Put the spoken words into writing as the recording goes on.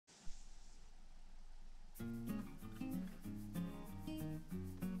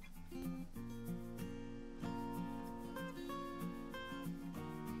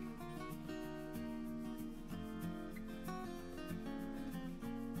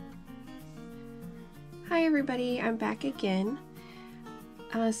Hi everybody, I'm back again.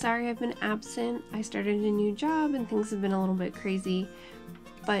 Sorry I've been absent. I started a new job and things have been a little bit crazy.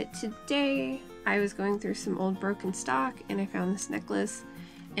 But today I was going through some old broken stock and I found this necklace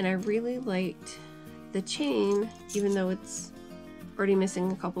and I really liked the chain, even though it's already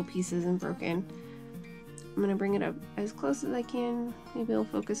missing a couple pieces and broken. I'm gonna bring it up as close as I can. Maybe it'll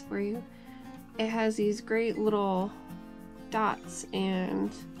focus for you. It has these great little dots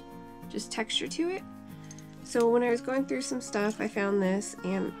and just texture to it. So when I was going through some stuff, I found this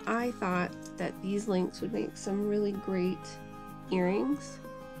and I thought that these links would make some really great earrings.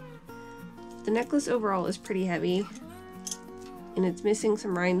 The necklace overall is pretty heavy and it's missing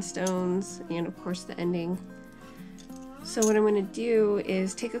some rhinestones and of course the ending. So what I'm going to do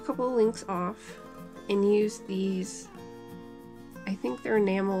is take a couple of links off and use these, I think they're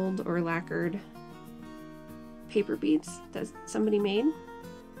enameled or lacquered paper beads that somebody made,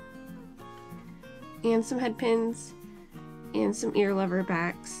 and some head pins and some ear lever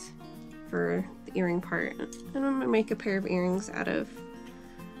backs for the earring part. And I'm going to make a pair of earrings out of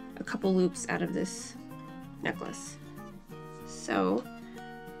a couple loops out of this necklace. So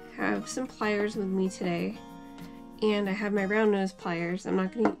I have some pliers with me today and I have my round nose pliers. I'm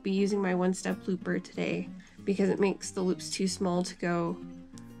not going to be using my one-step looper today because it makes the loops too small to go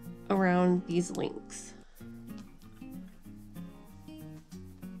around these links.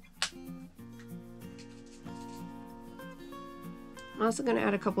 I'm also going to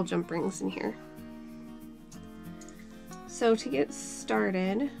add a couple jump rings in here. So to get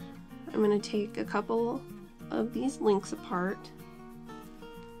started, I'm going to take a couple of these links apart.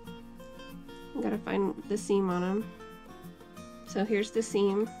 I've got to find the seam on them. So here's the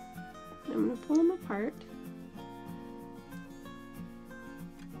seam. I'm going to pull them apart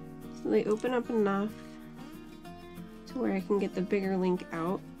so they open up enough to where I can get the bigger link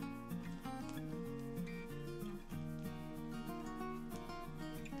out.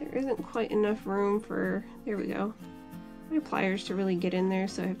 There isn't quite enough room for, there we go, my pliers to really get in there,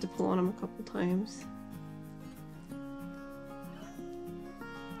 so I have to pull on them a couple times.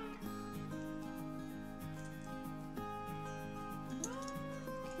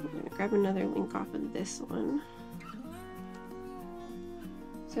 I'm going to grab another link off of this one.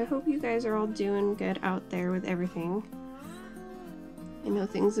 So I hope you guys are all doing good out there with everything. I know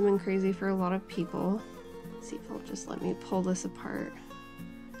things have been crazy for a lot of people. Let's see if it'll just let me pull this apart.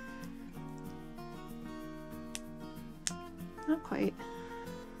 Not quite.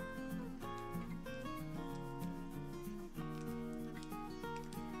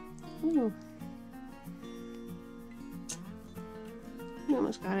 Ooh. We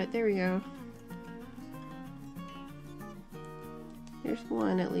almost got it. There we go. There's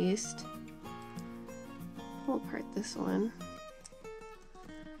one at least. Pull apart this one.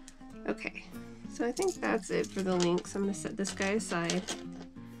 Okay, so I think that's it for the links. I'm going to set this guy aside.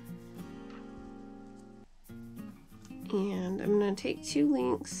 And I'm going to take two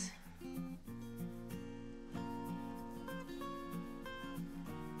links.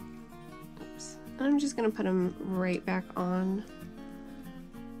 Oops. And I'm just going to put them right back on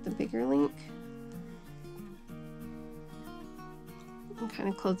the bigger link. And kind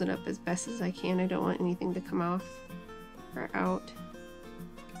of close it up as best as I can. I don't want anything to come off or out.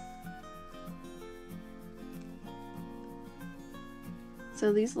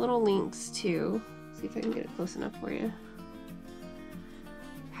 So these little links too, see if I can get it close enough for you,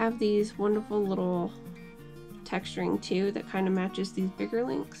 have these wonderful little texturing too that kind of matches these bigger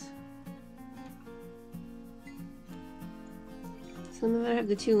links. So now that I have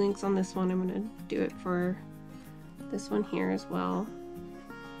the two links on this one, I'm going to do it for this one here as well.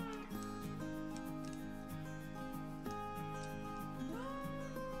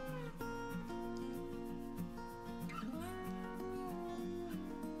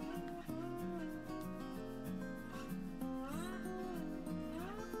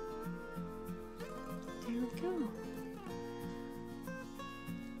 There we go.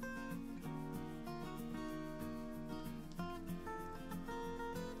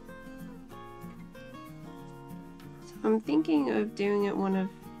 So I'm thinking of doing it one of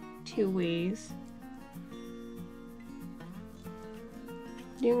two ways.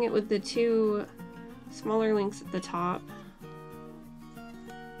 Doing it with the two smaller links at the top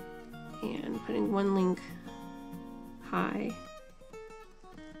and putting one link high.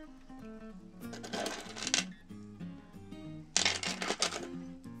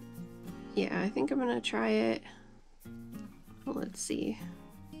 Yeah, I think I'm gonna try it. Well, let's see.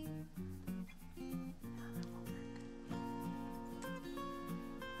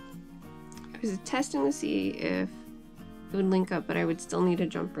 I was testing to see if it would link up, but I would still need a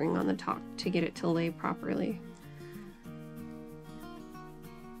jump ring on the top to get it to lay properly.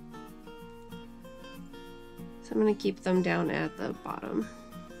 So I'm going to keep them down at the bottom.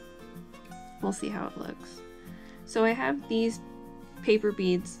 We'll see how it looks. So I have these paper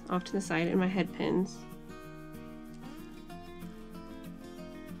beads off to the side and my head pins.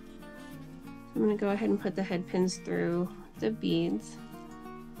 I'm going to go ahead and put the head pins through the beads.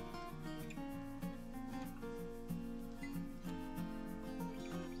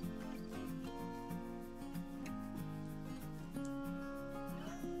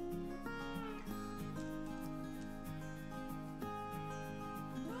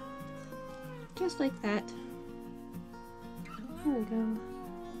 Just like that. Here we go.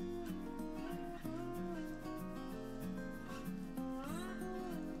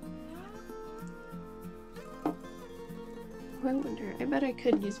 I wonder, I bet I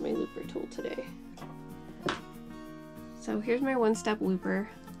could use my looper tool today. So here's my one-step looper.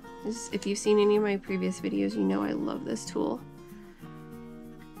 If you've seen any of my previous videos, you know I love this tool.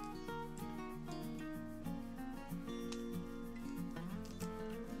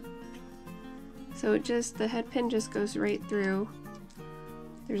 So the head pin just goes right through.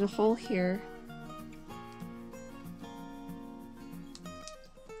 There's a hole here.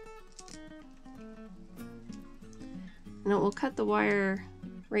 And it will cut the wire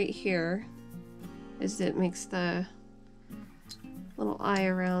right here as it makes the little eye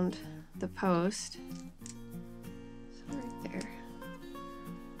around the post. So right there.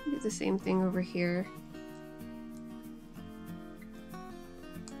 Do the same thing over here.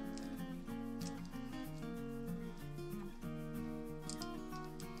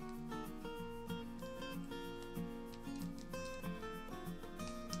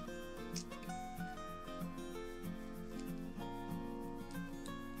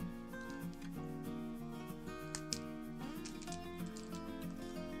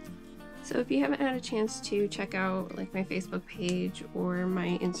 So if you haven't had a chance to check out like my Facebook page or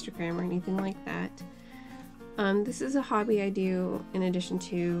my Instagram or anything like that, this is a hobby I do in addition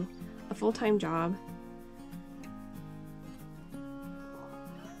to a full-time job.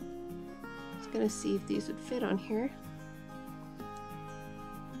 Just gonna see if these would fit on here.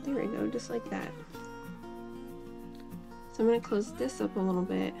 There we go, just like that. So I'm gonna close this up a little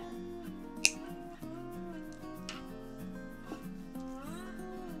bit.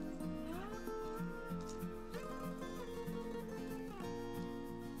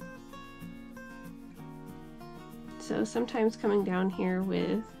 So sometimes coming down here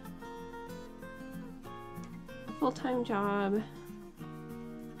with a full-time job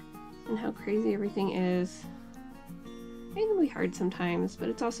and how crazy everything is, it can be hard sometimes, but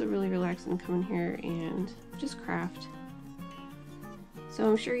it's also really relaxing coming here and just craft. So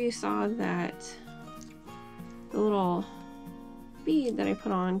I'm sure you saw that the little bead that I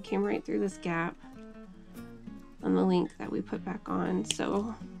put on came right through this gap on the link that we put back on.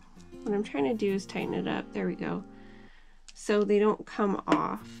 So what I'm trying to do is tighten it up. There we go. So they don't come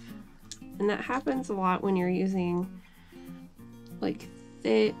off. And that happens a lot when you're using like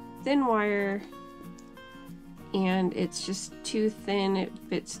thin wire and it's just too thin. It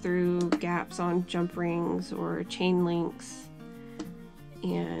fits through gaps on jump rings or chain links,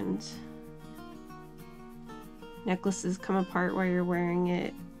 and necklaces come apart while you're wearing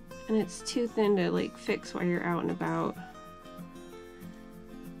it, and it's too thin to like fix while you're out and about.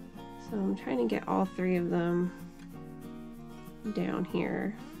 So I'm trying to get all three of them down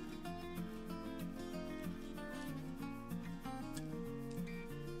here.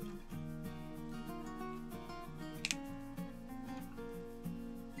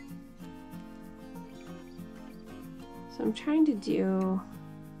 So I'm trying to do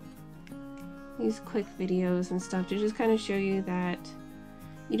these quick videos and stuff to just kind of show you that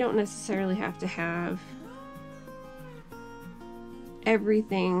you don't necessarily have to have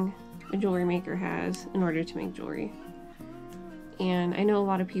everything a jewelry maker has in order to make jewelry. And I know a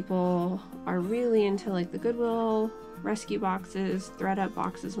lot of people are really into like the Goodwill rescue boxes, thread up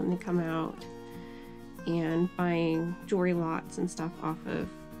boxes when they come out, and buying jewelry lots and stuff off of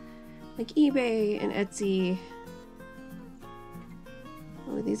like eBay and Etsy.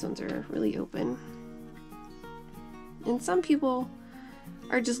 Oh, these ones are really open. And some people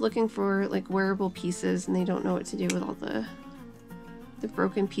are just looking for like wearable pieces and they don't know what to do with all the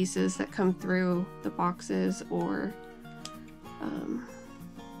broken pieces that come through the boxes, or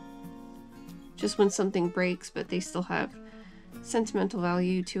just when something breaks but they still have sentimental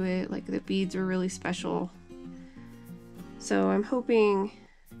value to it, like the beads are really special. So I'm hoping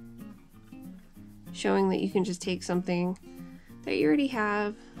showing that you can just take something that you already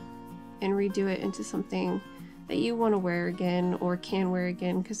have and redo it into something that you want to wear again or can wear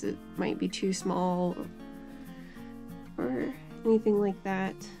again because it might be too small or anything like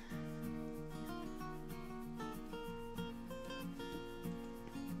that.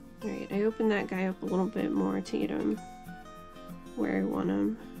 Alright, I opened that guy up a little bit more to get him where I want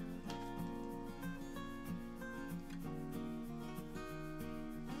him.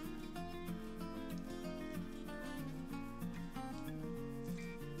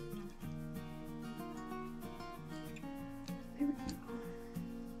 There we go.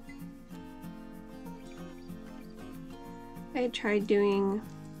 I had tried doing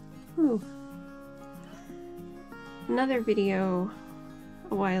another video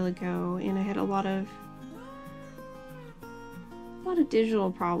a while ago, and I had a lot of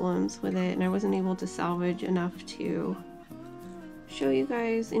digital problems with it, and I wasn't able to salvage enough to show you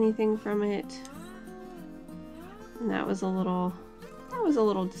guys anything from it, and that was a little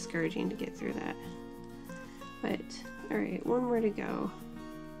discouraging to get through that. But alright, one more to go.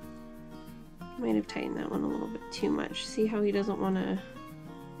 Might have tightened that one a little bit too much. See how he doesn't want to...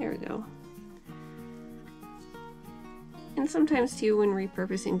 There we go. And sometimes too, when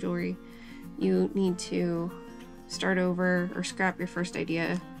repurposing jewelry, you need to start over or scrap your first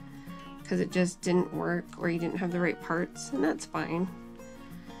idea because it just didn't work or you didn't have the right parts, and that's fine.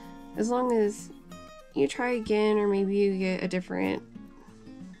 As long as you try again, or maybe you get a different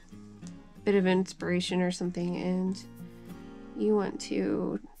bit of inspiration or something and you want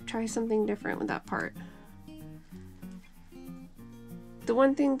to try something different with that part. The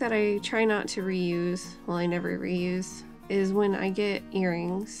one thing that I try not to reuse, well, I never reuse, is when I get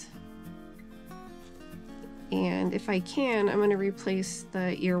earrings. And if I can, I'm going to replace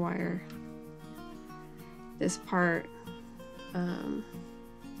the ear wire, this part,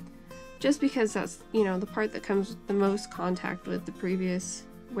 just because that's, you know, the part that comes the most contact with the previous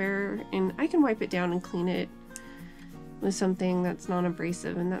wearer, and I can wipe it down and clean it with something that's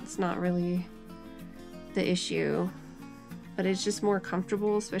non-abrasive, and that's not really the issue, but it's just more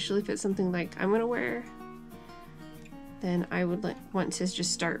comfortable, especially if it's something like I'm going to wear. Then I would want to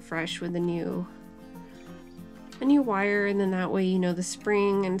just start fresh with a new wire, and then that way, you know, the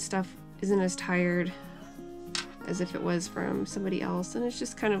spring and stuff isn't as tired as if it was from somebody else, and it's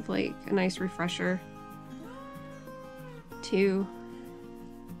just kind of like a nice refresher too.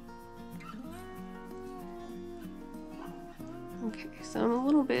 Okay, so I'm a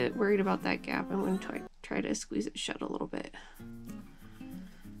little bit worried about that gap. I'm going to try to squeeze it shut a little bit.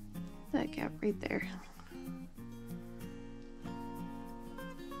 That gap right there.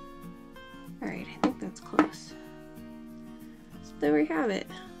 Alright, I think that's close. So there we have it.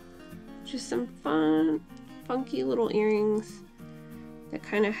 Just some fun, funky little earrings that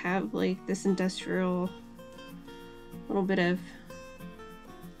kind of have like this industrial little bit of...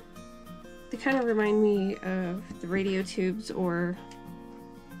 They kind of remind me of the radio tubes or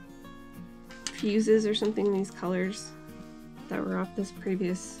fuses or something, these colors that were off this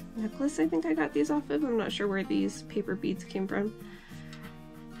previous necklace. I think I got these off of. I'm not sure where these paper beads came from.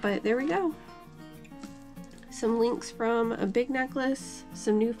 But there we go. Some links from a big necklace,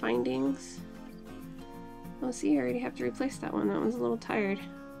 some new findings. Oh, see, I already have to replace that one. That one's a little tired.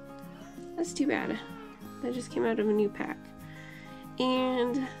 That's too bad. That just came out of a new pack.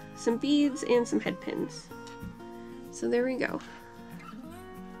 And some beads and some head pins. So there we go.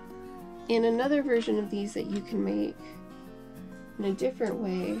 And another version of these that you can make in a different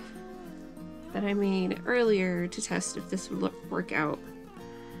way that I made earlier to test if this would work out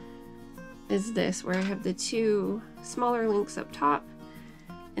is this, where I have the two smaller links up top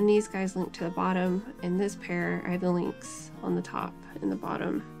and these guys linked to the bottom, and this pair I have the links on the top and the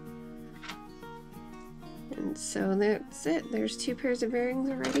bottom. And so that's it. There's two pairs of earrings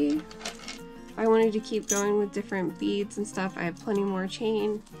already. If I wanted to keep going with different beads and stuff, I have plenty more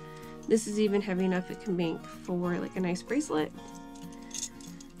chain. This is even heavy enough it can make for like a nice bracelet.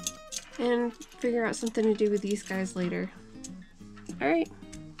 And figure out something to do with these guys later. Alright.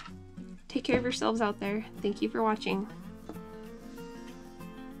 Take care of yourselves out there. Thank you for watching.